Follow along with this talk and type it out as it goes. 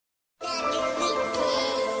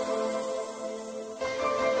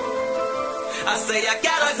I say I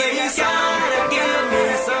gotta give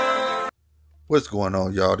me some. What's going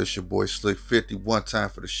on, y'all? This your boy Slick 50. One time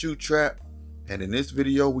for the shoe trap. And in this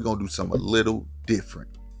video, we're gonna do something a little different.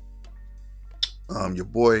 Your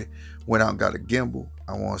boy went out and got a gimbal.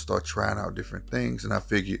 I want to start trying out different things, and I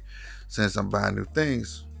figured since I'm buying new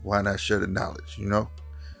things, why not share the knowledge, you know?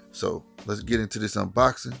 So let's get into this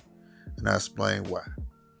unboxing and I'll explain why.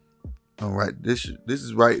 All right, this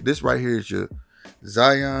right here is your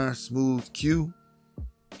Zhiyun Smooth Q.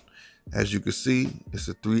 As you can see, it's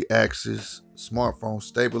a 3-axis smartphone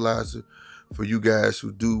stabilizer. For you guys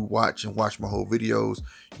who do watch my whole videos,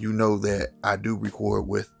 you know that I do record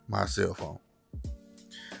with my cell phone.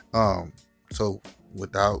 So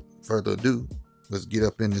without further ado, let's get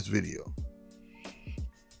up in this video.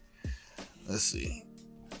 Let's see.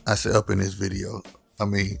 I said up in this video. I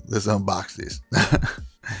mean, let's unbox this.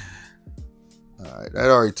 All right, that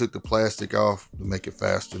already took the plastic off to make it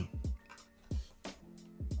faster.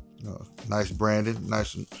 Nice branding,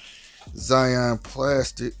 nice Zhiyun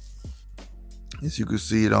plastic. As you can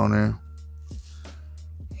see it on there.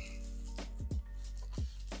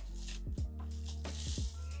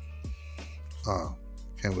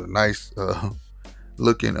 Came with a nice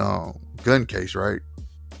looking gun case, right?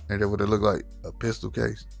 And that would look like a pistol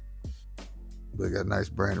case. But it got nice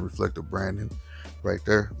branding, reflective branding right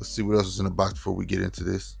there. Let's see what else is in the box before we get into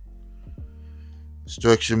this.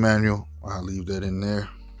 Instruction manual. I'll leave that in there.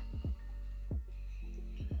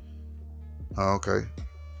 Okay.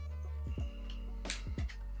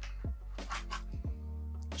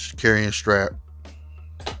 Carrying strap.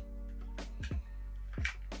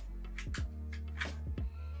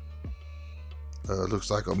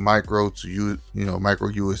 Looks like a micro to micro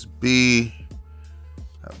USB.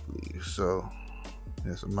 I believe so.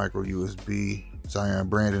 There's a micro USB. Zhiyun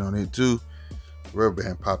branding on it too. Rubber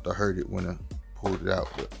band popped. I heard it when I pulled it out.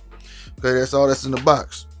 But okay, that's all that's in the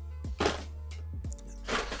box.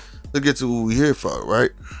 Let's get to what we're here for,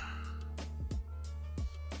 right?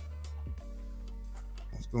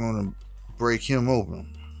 Let's go on and break him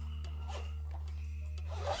open.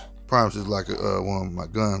 Promise is like one of my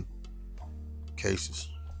gun cases.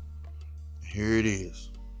 Here it is.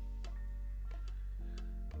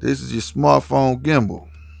 This is your smartphone gimbal.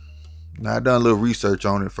 Now I done a little research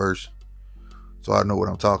on it first, so I know what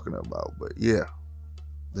I'm talking about. But yeah,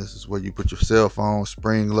 this is where you put your cell phone,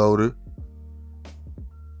 spring loader.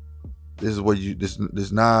 This is where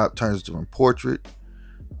this knob turns from portrait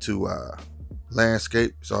to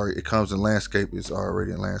landscape. Sorry, it comes in landscape. It's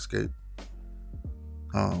already in landscape.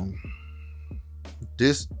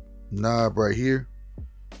 This knob right here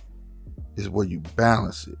is where you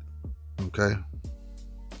balance it. Okay,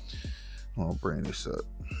 I'm gonna bring this up.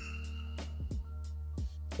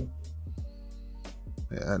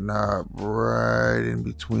 That knob right in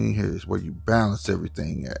between here is where you balance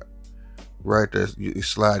everything at. Right there, you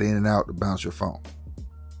slide in and out to bounce your phone.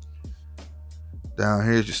 Down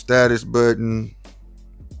here's your status button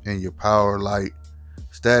and your power light.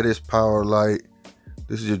 Status, power light.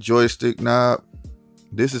 This is your joystick knob.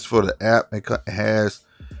 This is for the app. It has,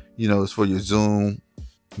 it's for your zoom,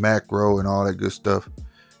 macro, and all that good stuff.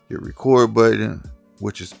 Your record button,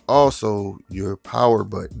 which is also your power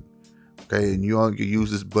button. Okay, and you only can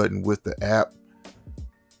use this button with the app.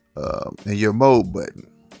 And your mode button.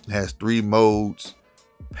 It has 3 modes: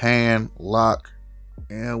 pan, lock,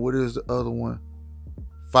 and what is the other one?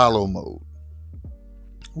 Follow mode.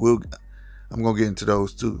 I'm gonna get into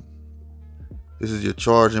those too. This is your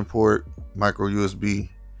charging port, micro USB.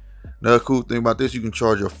 Another cool thing about this, you can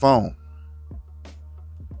charge your phone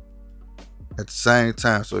at the same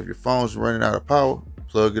time. So if your phone's running out of power,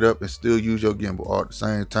 plug it up and still use your gimbal all at the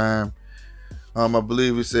same time. I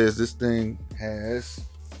believe it says this thing has,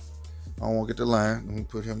 I won't get the line. Let me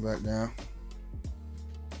put him back down.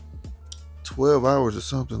 12 hours or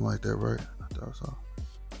something like that, right? I thought so.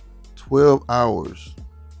 12 hours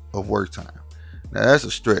of work time. Now that's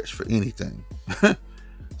a stretch for anything.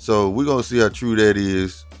 So we're gonna see how true that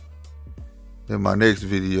is in my next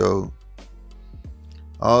video.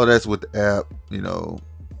 All that's with the app,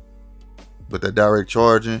 but the direct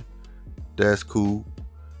charging, that's cool.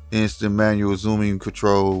 Instant manual zooming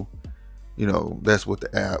control, that's with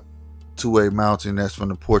the app. Two-way mounting, that's from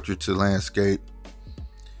the portrait to landscape.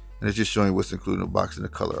 And it's just showing you what's included in the box and the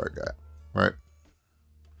color I got, right?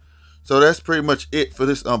 So that's pretty much it for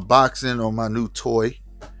this unboxing on my new toy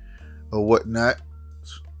or whatnot.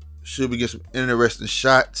 Should we get some interesting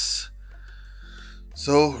shots?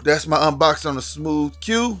 So that's my unboxing on the Smooth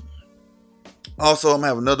Q. Also, I'm gonna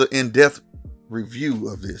have another in-depth review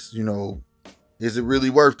of this. Is it really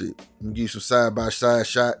worth it? I'm gonna give you some side-by-side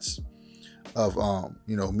shots of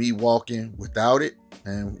me walking without it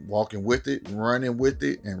and walking with it, running with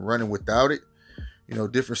it and running without it.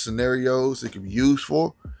 Different scenarios it can be used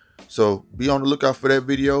for. So be on the lookout for that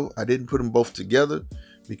video. I didn't put them both together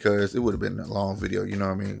because it would have been a long video. You know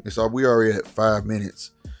what I mean? We already at 5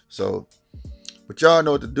 minutes. So, but y'all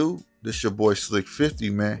know what to do. This your boy Slick 50,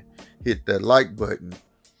 man. Hit that like button.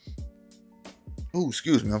 Oh,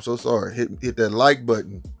 excuse me. I'm so sorry. Hit that like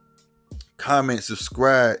button. Comment,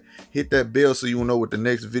 subscribe, hit that bell so you will know what the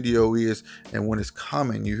next video is and when it's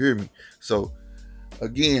coming. You hear me? So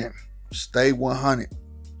again, stay 100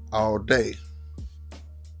 all day.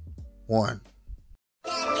 One.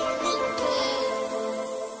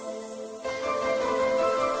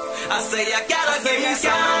 I say I gotta give me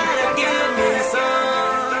some.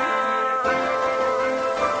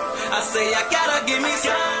 I say I gotta give me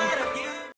some.